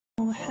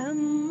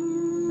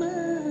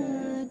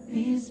Muhammad,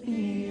 peace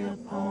be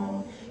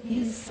upon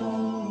his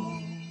soul.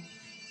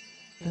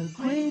 The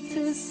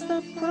greatest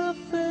of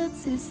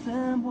prophets,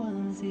 Islam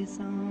was his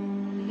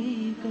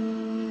only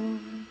goal.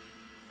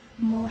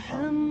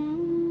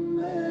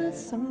 Muhammad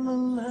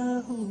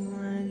sallallahu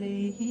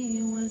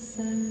alayhi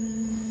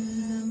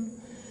wasallam.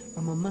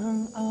 From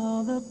among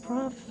all the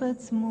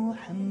prophets,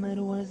 Muhammad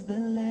was the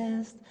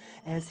last,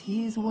 as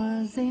his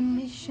was a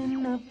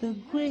mission of the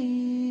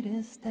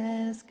greatest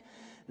task.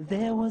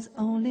 There was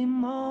only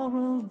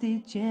moral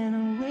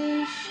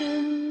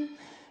degeneration.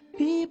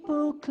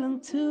 People clung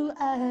to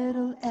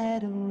idol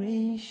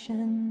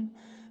adoration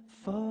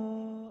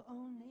for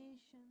all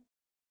nations.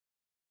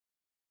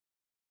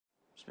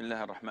 بسم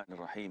الله الرحمن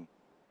الرحيم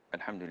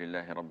الحمد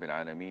لله رب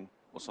العالمين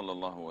وصلى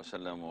الله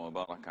وسلم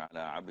وبارك على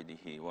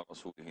عبده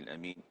ورسوله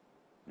الأمين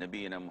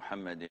نبينا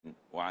محمد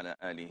وعلى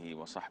آله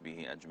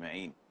وصحبه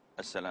أجمعين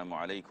السلام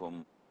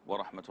عليكم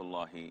ورحمة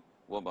الله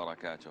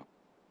وبركاته.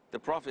 The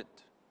Prophet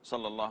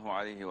sallallahu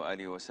alaihi wa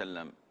alihi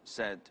wasallam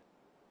said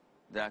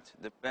that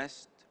the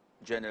best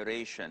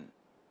generation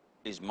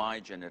is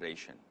my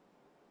generation,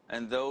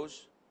 and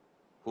those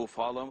who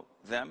follow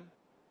them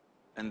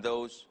and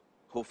those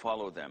who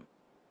follow them.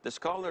 The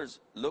scholars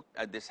looked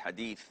at this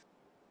hadith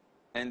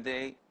and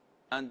they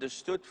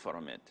understood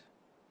from it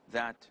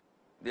that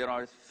there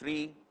are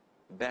three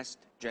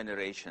best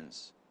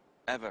generations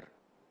ever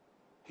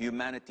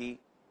humanity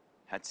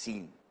had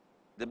seen.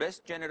 The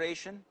best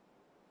generation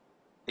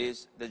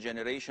is the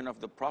generation of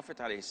the Prophet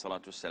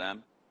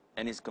ﷺ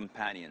and his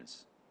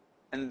companions,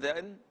 and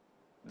then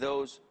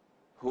those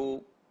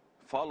who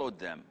followed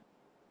them,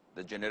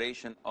 the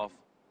generation of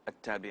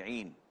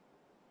at-tabi'een,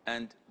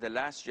 and the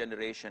last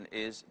generation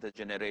is the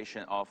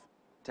generation of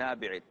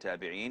tabi'it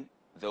tabi'een,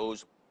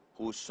 those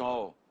who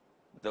saw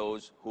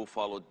those who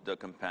followed the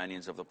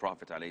companions of the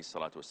Prophet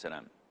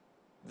ﷺ.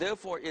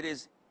 Therefore, it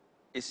is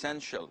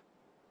essential,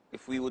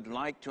 if we would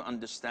like to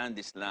understand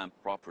Islam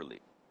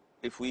properly,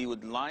 if we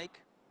would like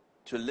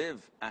to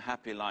live a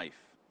happy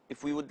life,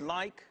 if we would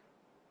like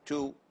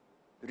to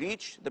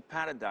reach the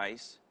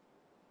paradise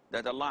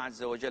that Allah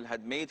Azza wa Jal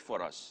had made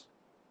for us,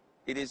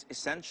 it is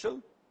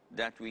essential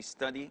that we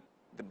study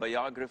the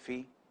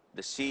biography,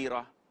 the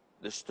seerah,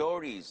 the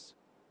stories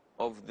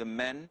of the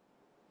men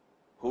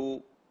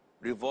who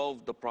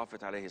revolved the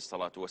Prophet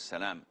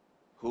ﷺ,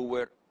 who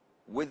were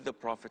with the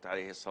Prophet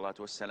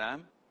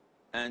ﷺ,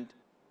 and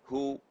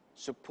who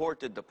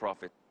supported the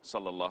Prophet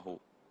sallallahu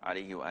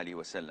alaihi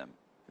wasallam.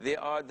 They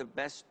are the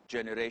best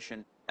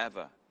generation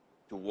ever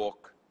to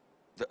walk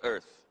the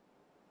earth.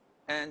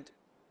 And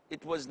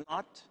it was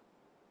not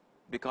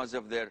because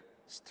of their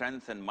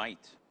strength and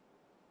might.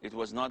 It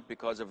was not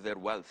because of their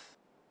wealth.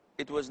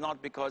 It was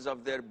not because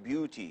of their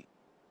beauty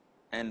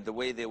and the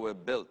way they were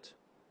built.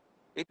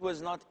 It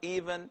was not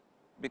even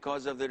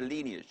because of their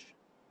lineage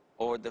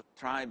or the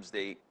tribes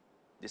they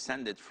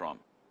descended from.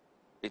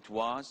 It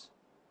was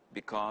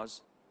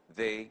because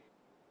they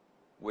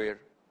were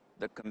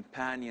the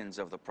companions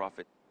of the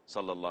Prophet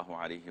sallallahu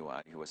alaihi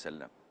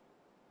wasallam.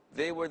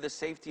 They were the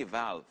safety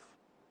valve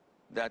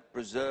that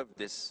preserved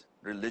this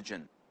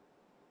religion.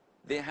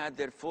 They had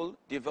their full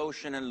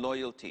devotion and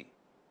loyalty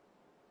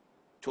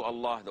to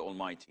Allah the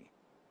Almighty,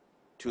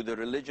 to the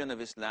religion of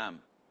Islam,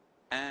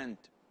 and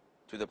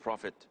to the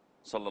Prophet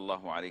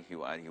sallallahu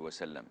alaihi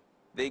wasallam.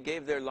 They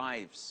gave their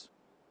lives.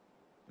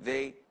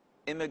 They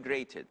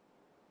immigrated,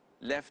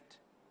 left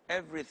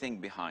everything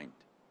behind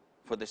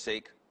for the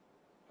sake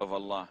of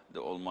Allah the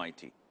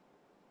Almighty.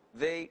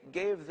 They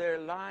gave their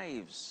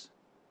lives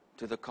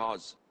to the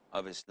cause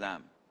of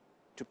Islam,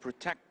 to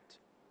protect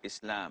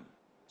Islam,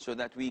 so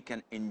that we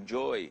can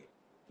enjoy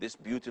this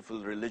beautiful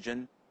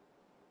religion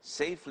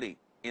safely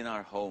in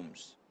our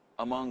homes,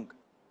 among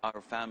our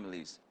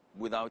families,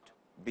 without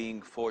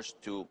being forced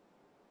to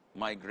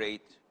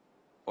migrate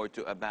or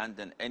to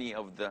abandon any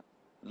of the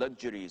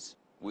luxuries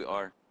we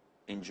are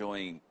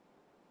enjoying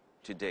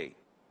today.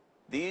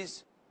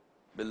 These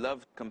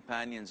beloved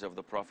companions of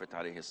the Prophet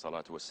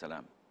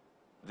ﷺ,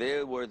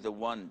 they were the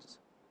ones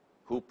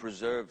who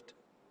preserved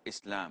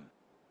Islam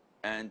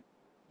and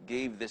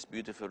gave this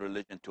beautiful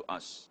religion to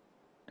us.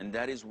 And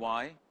that is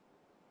why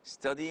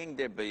studying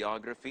their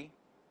biography,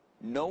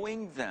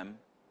 knowing them,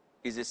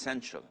 is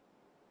essential.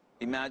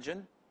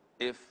 Imagine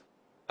if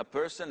a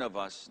person of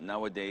us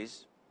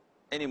nowadays,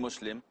 any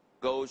Muslim,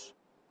 goes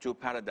to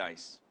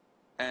paradise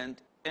and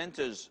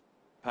enters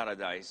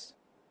paradise,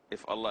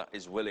 if Allah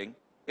is willing.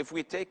 If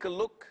we take a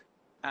look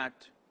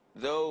at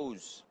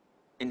those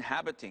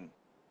inhabiting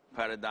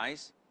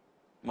paradise,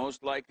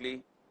 most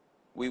likely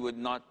we would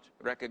not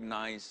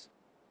recognize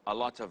a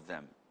lot of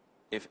them,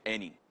 if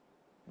any.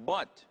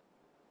 But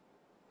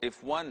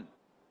if one,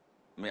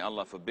 may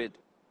Allah forbid,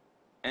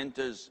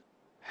 enters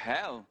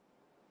hell,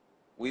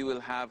 we will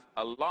have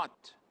a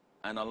lot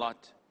and a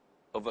lot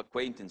of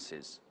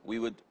acquaintances. We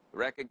would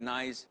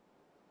recognize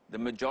the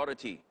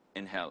majority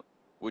in hell,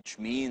 which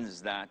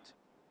means that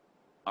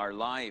our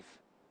life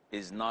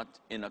is not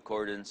in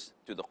accordance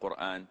to the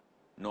Quran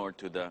nor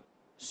to the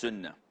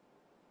Sunnah.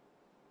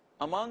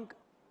 Among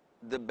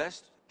the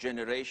best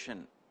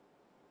generation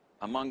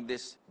among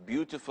this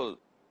beautiful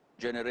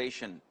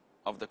generation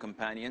of the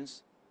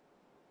companions,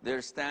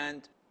 there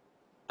stand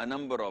a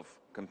number of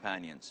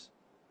companions.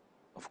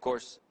 Of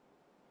course,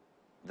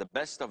 the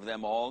best of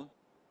them all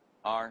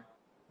are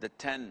the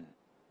 10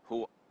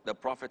 who the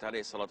Prophet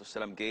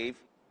ﷺ gave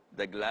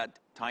the glad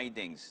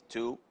tidings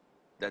to,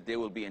 that they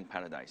will be in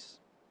paradise.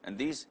 And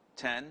these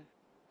 10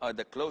 are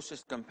the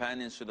closest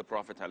companions to the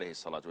Prophet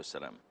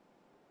ﷺ.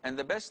 And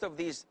the best of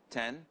these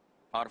 10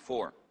 are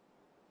 4.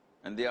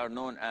 And they are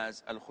known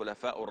as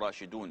Al-Khulafa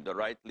Ar-Rashidun, the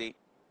rightly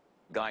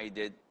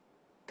guided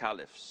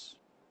caliphs.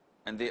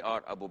 And they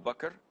are Abu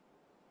Bakr,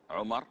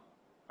 Umar,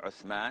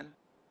 Uthman,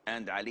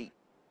 and Ali.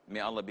 May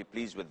Allah be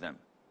pleased with them.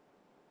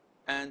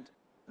 And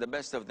the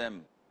best of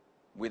them,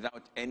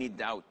 without any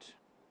doubt,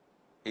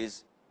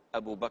 is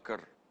Abu Bakr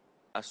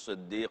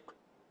As-Siddiq.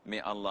 May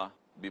Allah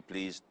be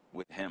pleased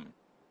with him.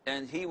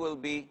 And he will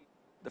be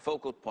the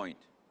focal point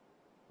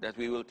that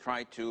we will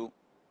try to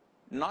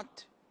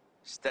not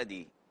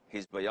study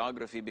his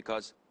biography,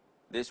 because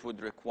this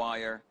would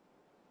require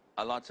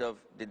a lot of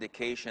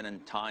dedication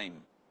and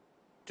time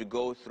to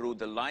go through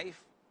the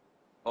life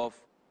of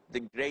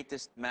the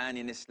greatest man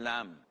in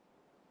Islam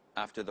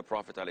after the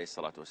Prophet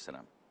ﷺ.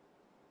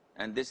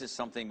 And this is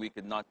something we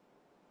could not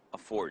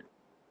afford.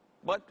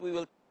 But we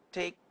will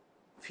take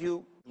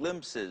few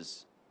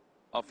glimpses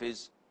of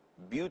his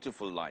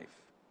beautiful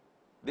life.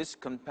 This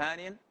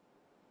companion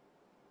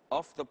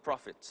of the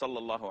Prophet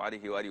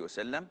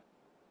ﷺ,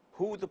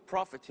 who the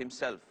Prophet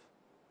himself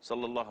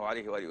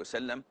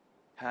ﷺ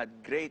had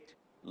great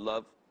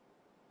love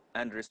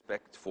and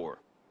respect for.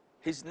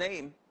 His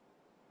name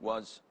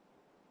was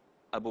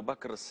Abu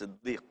Bakr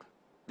As-Siddiq.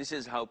 This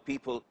is how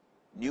people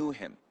knew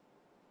him.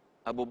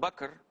 Abu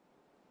Bakr,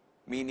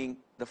 meaning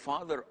the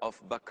father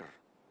of Bakr.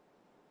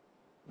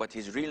 But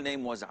his real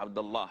name was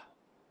Abdullah.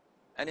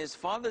 And his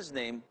father's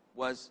name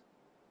was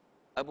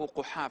Abu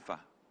Quhafa.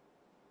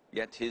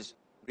 Yet his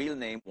real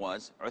name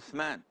was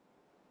Uthman.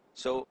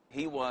 So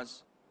he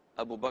was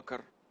Abu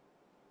Bakr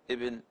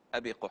ibn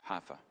Abi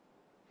Quhafa.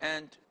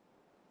 And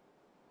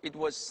it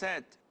was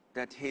said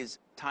that his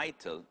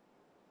title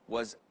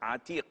was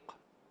Atiq,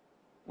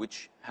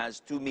 which has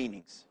two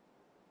meanings.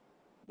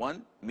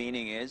 One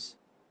meaning is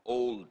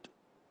old,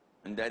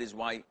 and that is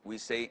why we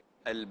say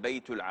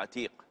Al-Baytul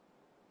Atiq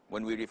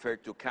when we refer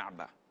to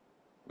Kaaba,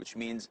 which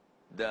means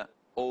the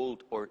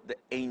old or the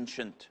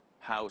ancient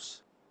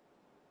house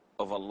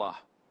of Allah.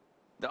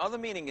 The other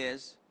meaning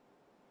is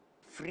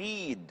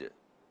freed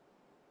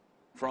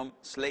from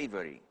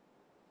slavery.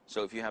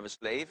 So if you have a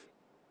slave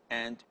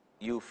and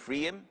you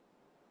free him,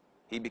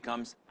 he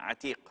becomes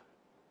Atiq.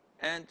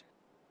 And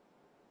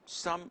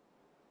some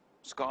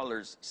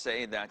scholars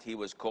say that he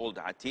was called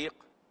Atiq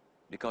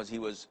because he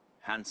was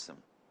handsome.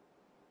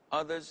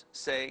 Others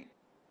say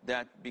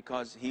that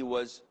because he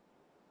was,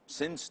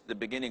 since the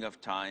beginning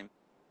of time,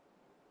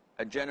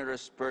 a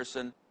generous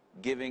person,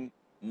 giving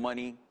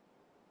money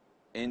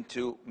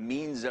into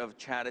means of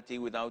charity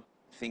without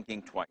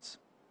thinking twice.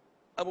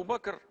 Abu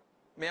Bakr,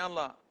 may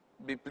Allah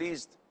be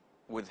pleased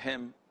with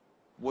him,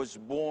 was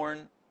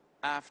born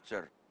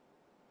after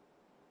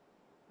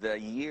the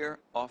year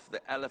of the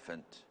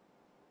elephant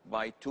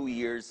by 2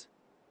 years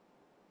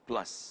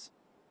plus,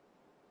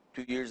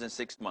 2 years and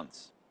 6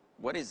 months.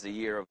 What is the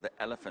year of the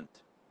elephant?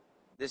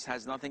 This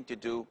has nothing to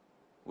do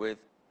with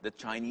the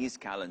Chinese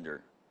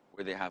calendar,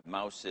 where they have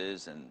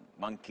mouses and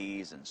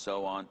monkeys and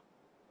so on.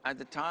 At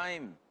the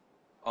time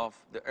of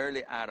the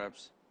early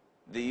Arabs,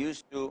 they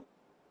used to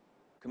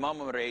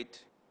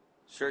commemorate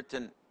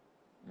certain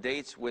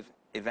dates with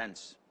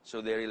events,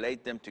 so they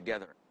relate them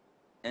together.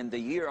 And the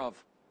year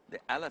of the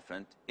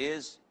elephant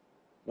is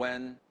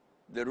when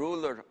the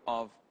ruler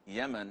of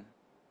Yemen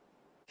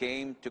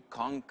came to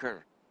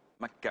conquer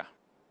Mecca,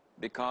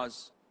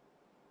 because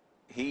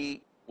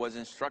he was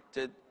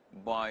instructed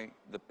by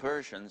the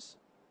Persians,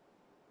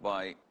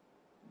 by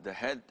the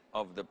head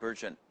of the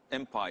Persian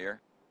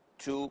Empire,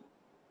 to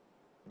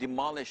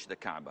demolish the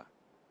Kaaba.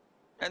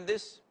 And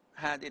this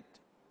had its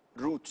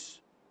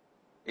roots.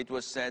 It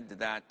was said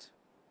that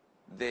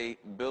they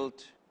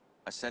built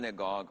a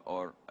synagogue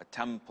or a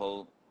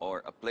temple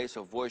or a place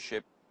of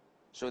worship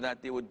so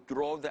that they would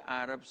draw the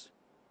Arabs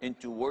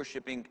into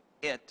worshiping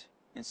it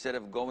instead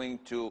of going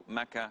to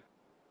Mecca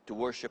to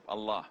worship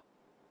Allah.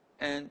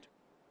 And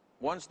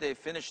once they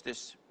finished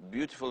this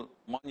beautiful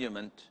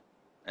monument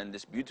and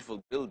this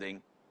beautiful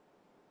building,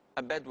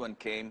 a Bedouin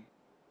came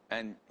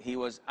and he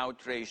was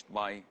outraged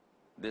by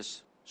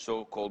this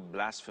so-called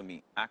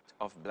blasphemy, act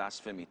of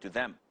blasphemy to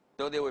them.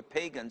 Though they were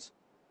pagans,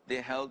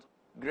 they held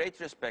great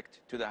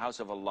respect to the house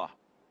of Allah,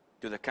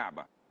 to the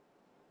Kaaba.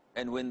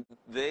 And when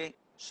they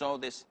saw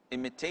this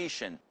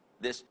imitation,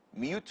 this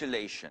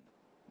mutilation,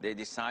 they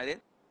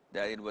decided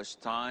that it was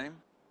time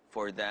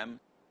for them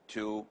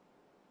to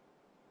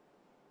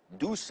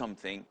do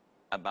something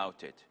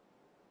about it.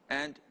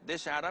 And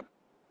this Arab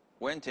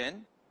went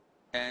in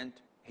and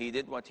he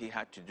did what he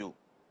had to do.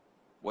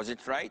 Was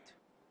it right?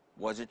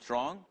 Was it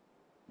wrong?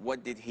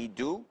 What did he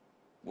do?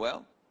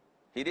 Well,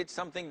 he did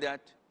something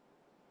that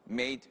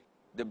made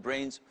the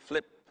brains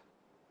flip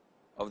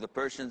of the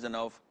Persians and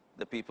of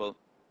the people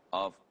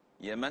of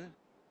Yemen.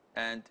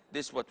 And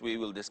this is what we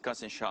will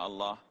discuss,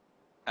 inshallah,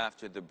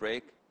 after the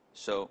break.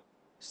 So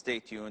stay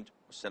tuned.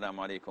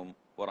 Assalamu alaikum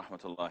wa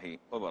rahmatullahi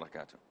wa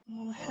barakatuh.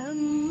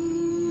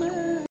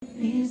 Muhammad,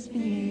 peace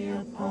be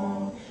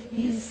upon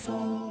his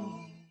soul.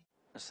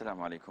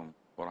 Assalamu alaikum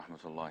wa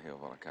rahmatullahi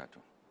wa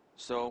barakatuh.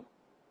 So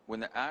when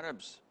the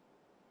Arabs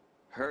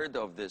heard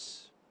of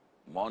this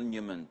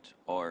monument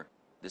or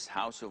this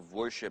house of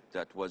worship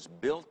that was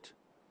built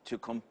to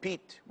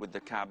compete with the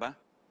Kaaba,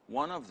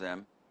 one of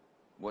them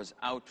was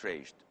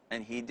outraged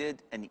and he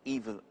did an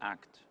evil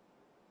act.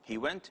 He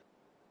went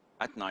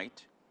at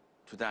night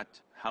to that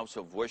house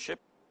of worship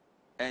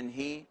and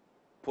he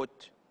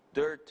put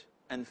dirt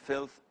and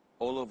filth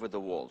all over the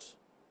walls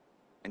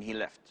and he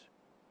left.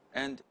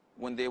 And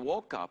when they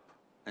woke up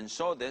and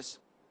saw this,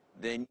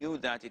 they knew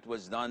that it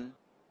was done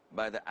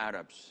by the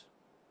Arabs.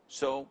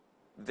 So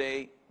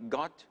they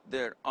got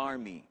their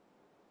army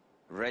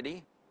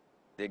ready.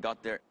 They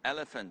got their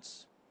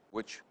elephants,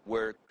 which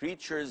were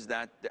creatures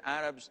that the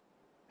Arabs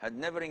had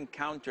never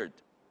encountered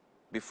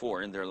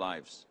before in their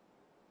lives.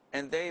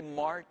 And they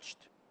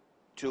marched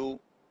to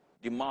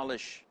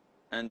demolish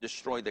and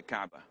destroy the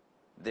Kaaba.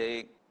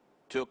 They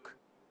took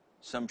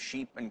some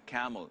sheep and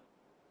cattle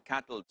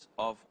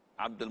of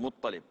Abdul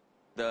Muttalib,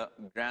 the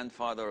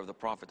grandfather of the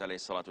Prophet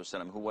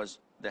ﷺ, who was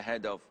the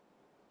head of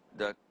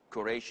the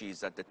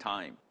Qurayshis at the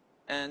time.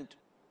 And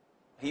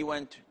he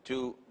went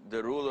to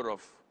the ruler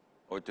of,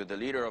 or to the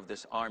leader of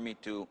this army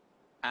to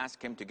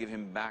ask him to give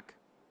him back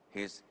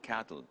his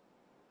cattle.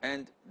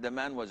 And the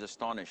man was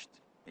astonished.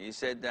 He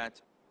said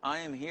that, I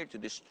am here to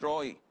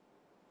destroy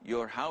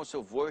your house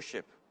of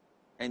worship,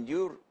 and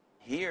you're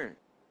here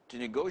to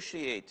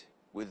negotiate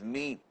with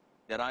me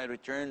that I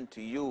return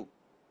to you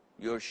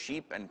your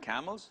sheep and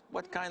camels?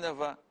 What kind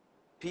of a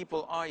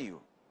people are you?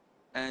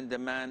 And the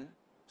man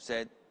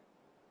said,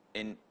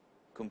 in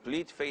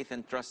complete faith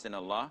and trust in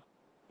Allah,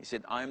 he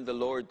said, I am the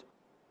Lord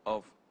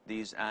of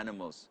these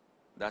animals.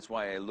 That's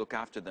why I look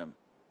after them.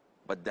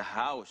 But the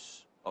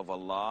house of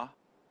Allah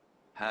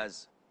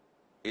has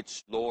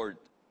its Lord,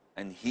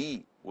 and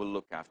He will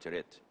look after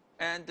it.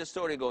 And the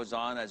story goes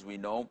on, as we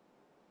know,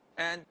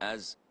 and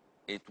as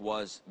it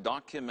was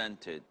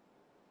documented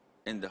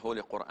in the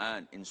Holy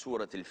Quran, in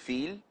Surah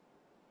Al-Fil,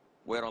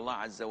 where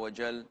Allah Azza wa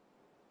Jal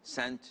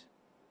sent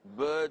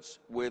birds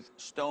with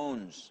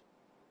stones,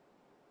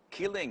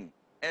 killing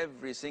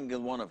every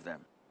single one of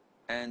them.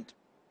 And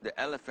the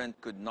elephant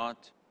could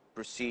not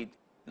proceed,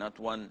 not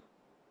one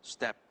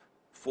step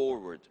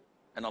forward.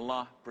 And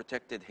Allah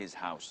protected his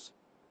house.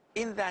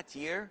 In that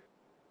year,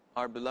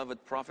 our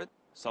beloved Prophet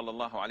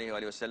sallallahu alaihi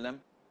wasallam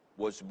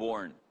was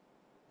born.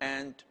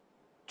 And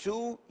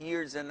 2.5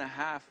 years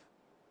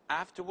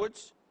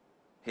afterwards,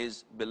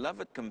 his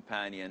beloved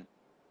companion,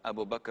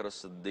 Abu Bakr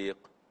As-Siddiq,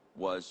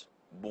 was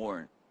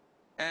born.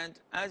 And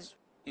as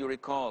you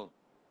recall,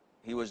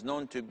 he was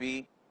known to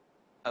be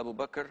Abu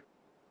Bakr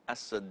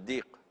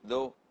As-Siddiq,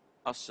 though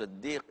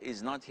As-Siddiq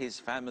is not his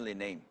family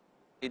name.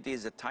 It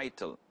is a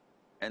title.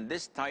 And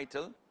this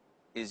title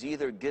is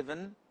either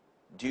given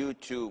due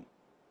to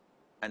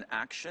an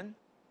action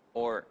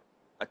or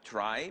a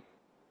tribe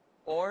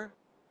or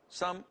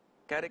some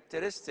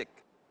characteristic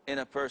in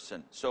a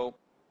person. So,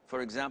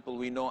 for example,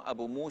 we know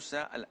Abu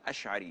Musa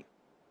al-Ash'ari.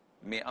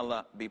 May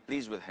Allah be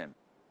pleased with him.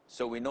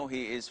 So we know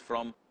he is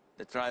from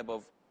the tribe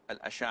of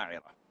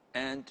al-Ash'a'ira.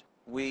 And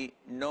we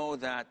know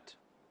that,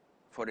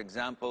 for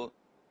example,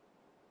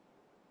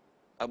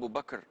 Abu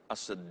Bakr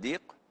As-Siddiq,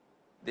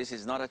 this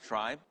is not a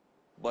tribe,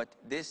 but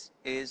this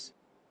is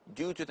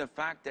due to the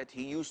fact that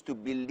he used to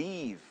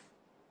believe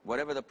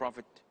whatever the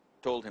Prophet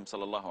told him,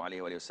 sallallahu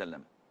alaihi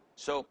wasallam.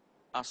 So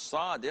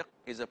As-Sadiq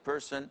is a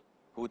person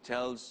who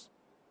tells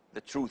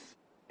the truth.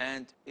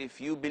 And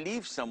if you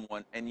believe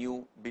someone and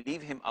you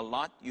believe him a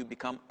lot, you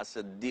become a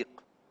Siddiq.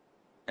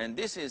 And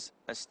this is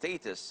a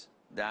status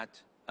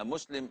that a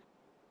Muslim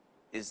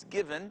is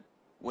given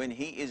when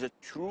he is a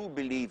true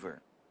believer.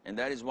 And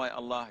that is why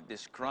Allah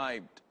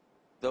described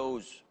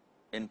those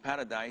in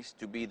paradise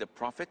to be the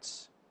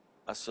prophets,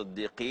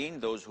 as-Siddiqeen,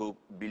 those who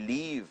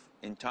believe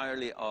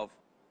entirely of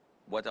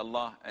what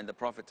Allah and the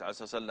Prophet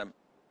ﷺ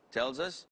tells us.